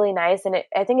that was really nice. And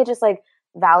I think it just like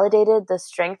validated the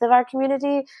strength of our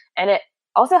community, and it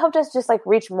also helped us just like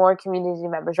reach more community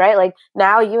members, right? Like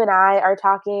now you and I are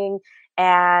talking,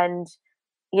 and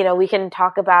you know, we can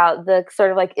talk about the sort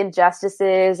of like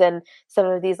injustices and some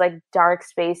of these like dark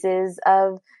spaces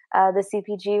of the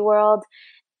CPG world.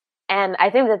 And I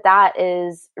think that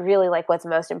is really like what's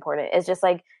most important, is just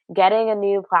like getting a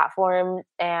new platform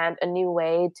and a new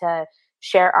way to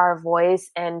share our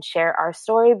voice and share our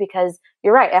story, because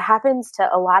you're right, it happens to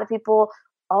a lot of people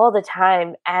all the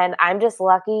time. And I'm just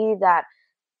lucky that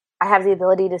I have the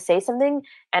ability to say something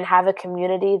and have a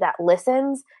community that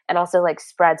listens and also like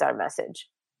spreads our message.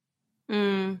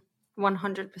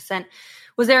 100%.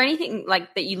 Was there anything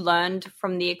like that you learned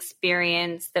from the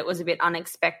experience that was a bit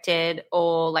unexpected,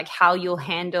 or like how you'll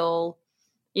handle,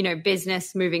 you know,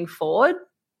 business moving forward?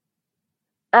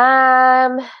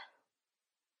 No.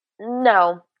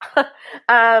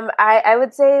 I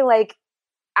would say like,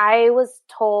 I was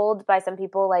told by some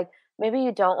people, like, maybe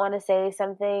you don't want to say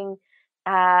something.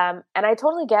 And I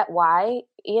totally get why,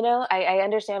 you know, I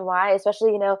understand why,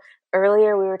 especially, you know,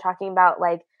 earlier we were talking about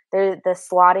like the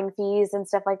slotting fees and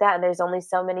stuff like that. And there's only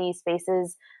so many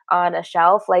spaces on a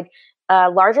shelf. Like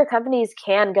larger companies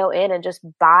can go in and just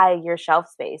buy your shelf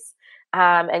space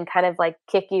and kind of like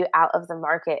kick you out of the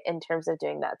market in terms of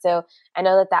doing that. So I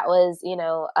know that was, you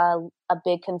know, a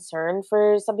big concern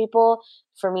for some people,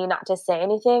 for me not to say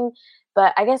anything.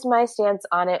 But I guess my stance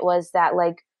on it was that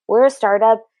like, we're a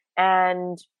startup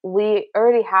and we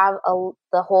already have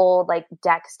the whole like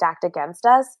deck stacked against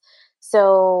us.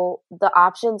 So the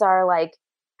options are like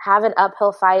have an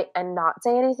uphill fight and not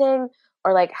say anything,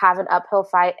 or like have an uphill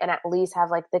fight and at least have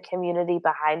like the community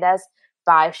behind us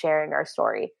by sharing our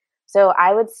story. So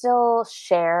I would still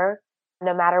share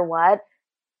no matter what.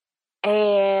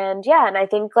 And yeah, and I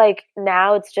think like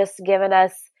now it's just given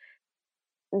us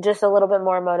just a little bit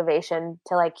more motivation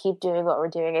to like keep doing what we're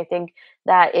doing. I think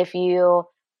that if you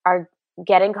are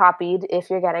getting copied,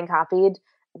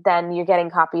 then you're getting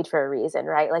copied for a reason,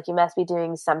 right? Like you must be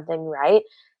doing something right.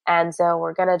 And so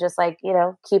we're going to just like, you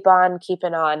know, keep on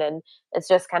keeping on. And it's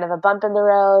just kind of a bump in the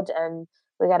road, and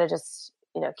we got to just,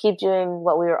 you know, keep doing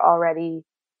what we were already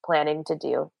planning to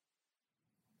do.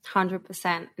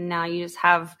 100%. And now you just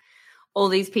have all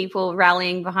these people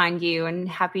rallying behind you and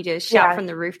happy to shout from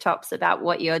the rooftops about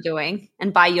what you're doing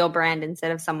and buy your brand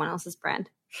instead of someone else's brand.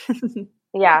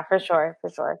 Yeah, for sure. For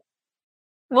sure.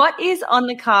 What is on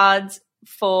the cards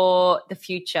for the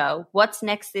future? What's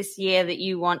next this year that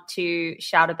you want to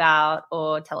shout about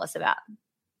or tell us about?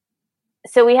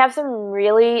 So we have some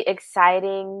really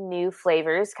exciting new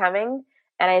flavors coming,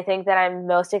 and I think that I'm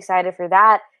most excited for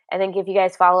that. I think if you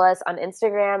guys follow us on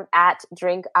Instagram at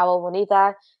Drink Agua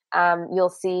Bonita, you'll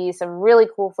see some really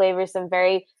cool flavors, some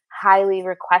very highly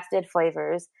requested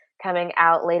flavors coming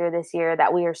out later this year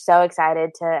that we are so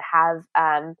excited to have,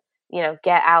 you know,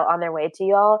 get out on their way to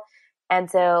y'all. And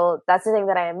so that's the thing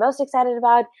that I am most excited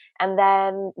about. And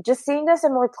then just seeing this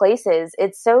in more places.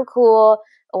 It's so cool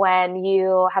when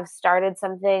you have started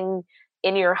something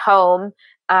in your home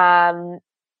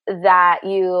that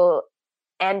you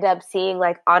end up seeing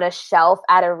like on a shelf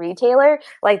at a retailer.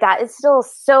 Like that is still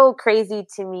so crazy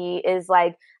to me, is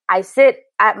like I sit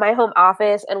at my home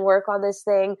office and work on this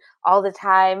thing all the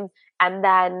time. And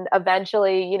then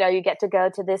eventually, you know, you get to go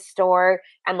to this store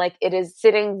and like it is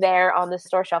sitting there on the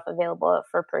store shelf available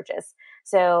for purchase.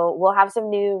 So we'll have some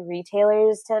new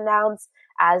retailers to announce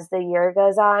as the year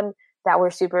goes on that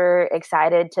we're super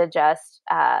excited to just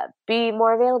be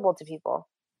more available to people.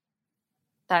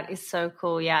 That is so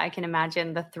cool. Yeah, I can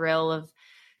imagine the thrill of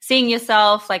seeing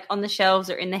yourself like on the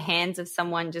shelves or in the hands of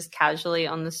someone just casually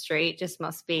on the street just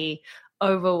must be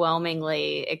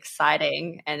overwhelmingly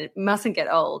exciting, and it mustn't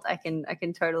get old. I can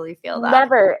totally feel that.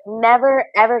 Never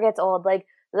ever gets old. Like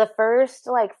the first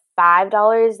like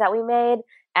 $5 that we made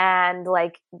and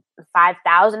like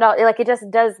 $5,000, like it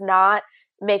just does not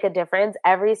make a difference.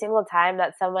 Every single time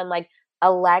that someone like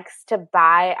elects to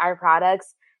buy our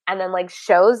products and then like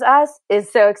shows us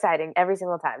is so exciting every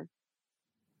single time.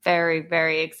 Very,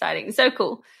 very exciting. So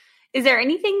cool. Is there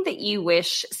anything that you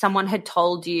wish someone had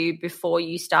told you before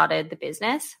you started the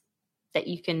business that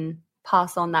you can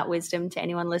pass on that wisdom to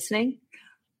anyone listening?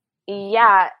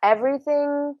 Yeah,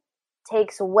 everything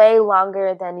takes way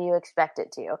longer than you expect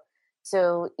it to.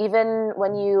 So even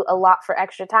when you allot for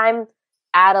extra time,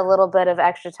 add a little bit of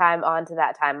extra time onto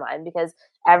that timeline, because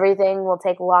everything will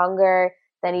take longer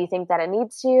than you think that it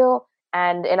needs to.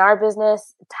 And in our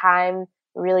business, time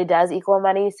really does equal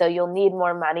money. So you'll need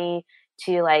more money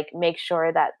to like make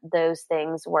sure that those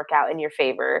things work out in your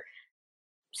favor.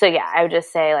 So yeah, I would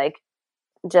just say like,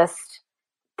 just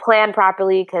plan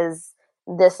properly, because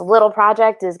this little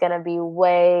project is going to be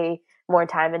way more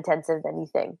time intensive than you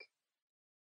think.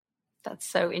 That's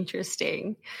so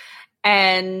interesting.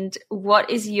 And what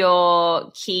is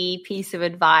your key piece of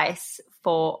advice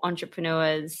for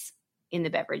entrepreneurs in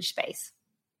the beverage space?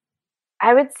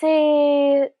 I would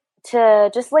say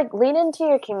to just like lean into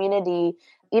your community.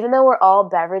 Even though we're all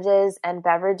beverages and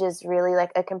beverage is really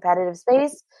like a competitive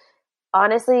space,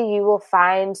 honestly, you will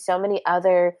find so many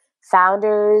other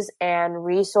founders and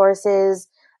resources,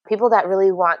 people that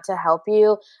really want to help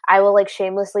you. I will like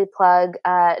shamelessly plug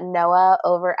Noah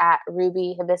over at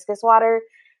Ruby Hibiscus Water.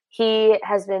 He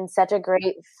has been such a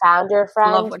great founder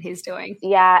friend. Love what he's doing.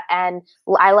 Yeah, and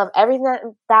I love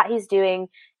everything that he's doing.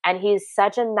 And he's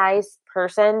such a nice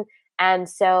person and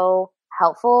so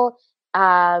helpful.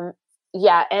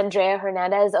 Yeah, Andrea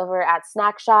Hernandez over at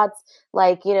Snack Shots.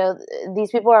 Like, you know, these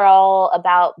people are all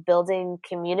about building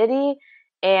community.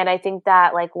 And I think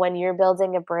that like when you're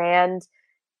building a brand,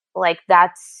 like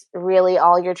that's really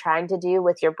all you're trying to do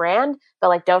with your brand. But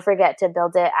like, don't forget to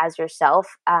build it as yourself,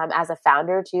 as a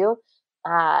founder too.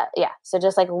 Yeah, so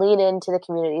just like lean into the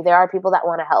community. There are people that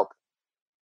want to help.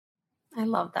 I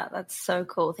love that. That's so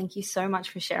cool. Thank you so much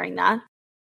for sharing that.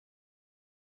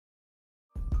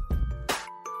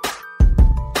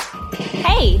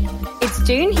 Hey, it's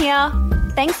June here.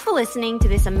 Thanks for listening to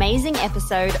this amazing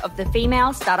episode of the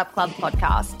Female Startup Club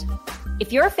podcast.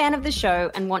 If you're a fan of the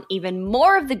show and want even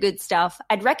more of the good stuff,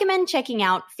 I'd recommend checking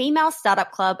out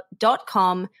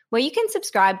femalestartupclub.com, where you can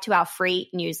subscribe to our free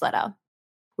newsletter.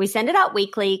 We send it out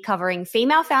weekly, covering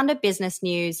female founder business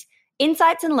news,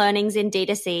 insights and learnings in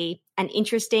D2C, and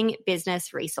interesting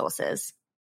business resources.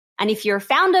 And if you're a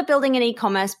founder building an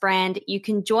e-commerce brand, you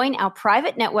can join our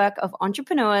private network of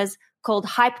entrepreneurs called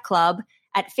Hype Club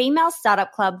at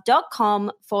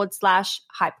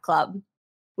femalestartupclub.com/Hype Club.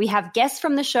 We have guests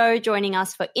from the show joining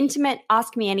us for intimate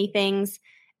Ask Me Anythings,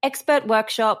 expert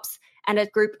workshops, and a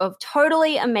group of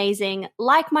totally amazing,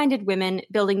 like-minded women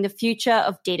building the future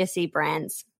of D2C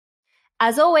brands.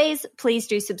 As always, please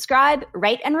do subscribe,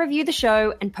 rate and review the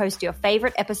show, and post your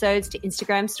favorite episodes to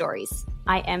Instagram stories.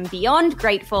 I am beyond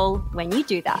grateful when you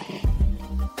do that.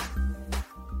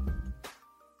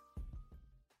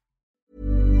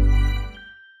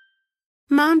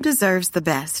 Mom deserves the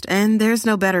best, and there's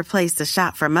no better place to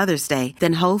shop for Mother's Day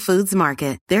than Whole Foods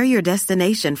Market. They're your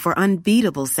destination for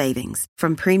unbeatable savings,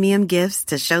 from premium gifts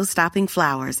to show-stopping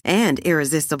flowers and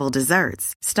irresistible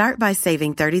desserts. Start by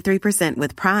saving 33%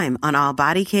 with Prime on all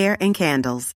body care and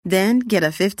candles. Then get a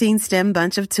 15-stem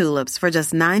bunch of tulips for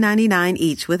just $9.99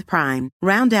 each with Prime.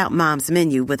 Round out Mom's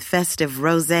menu with festive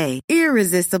rosé,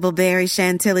 irresistible berry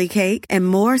chantilly cake, and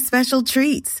more special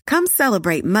treats. Come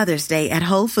celebrate Mother's Day at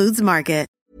Whole Foods Market.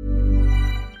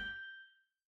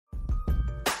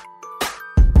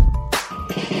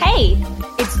 Hey,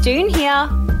 it's June here.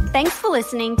 Thanks for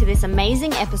listening to this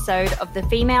amazing episode of the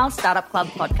Female Startup Club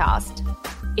podcast.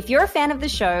 If you're a fan of the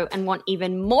show and want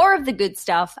even more of the good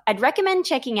stuff, I'd recommend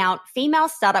checking out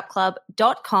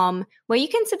femalestartupclub.com, where you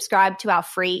can subscribe to our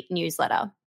free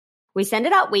newsletter. We send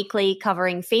it out weekly,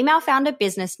 covering female founder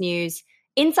business news,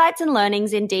 insights and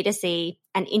learnings in D2C,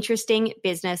 and interesting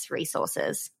business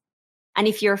resources. And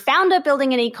if you're a founder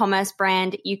building an e-commerce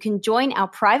brand, you can join our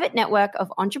private network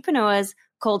of entrepreneurs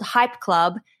called Hype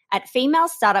Club at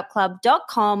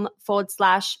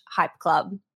femalestartupclub.com/Hype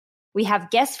Club. We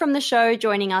have guests from the show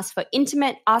joining us for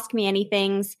intimate Ask Me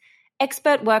Anythings,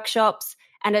 expert workshops,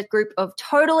 and a group of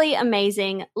totally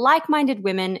amazing, like-minded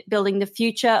women building the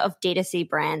future of D2C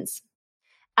brands.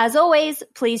 As always,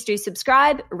 please do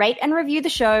subscribe, rate and review the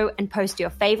show, and post your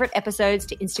favorite episodes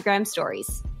to Instagram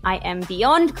stories. I am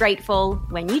beyond grateful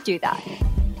when you do that.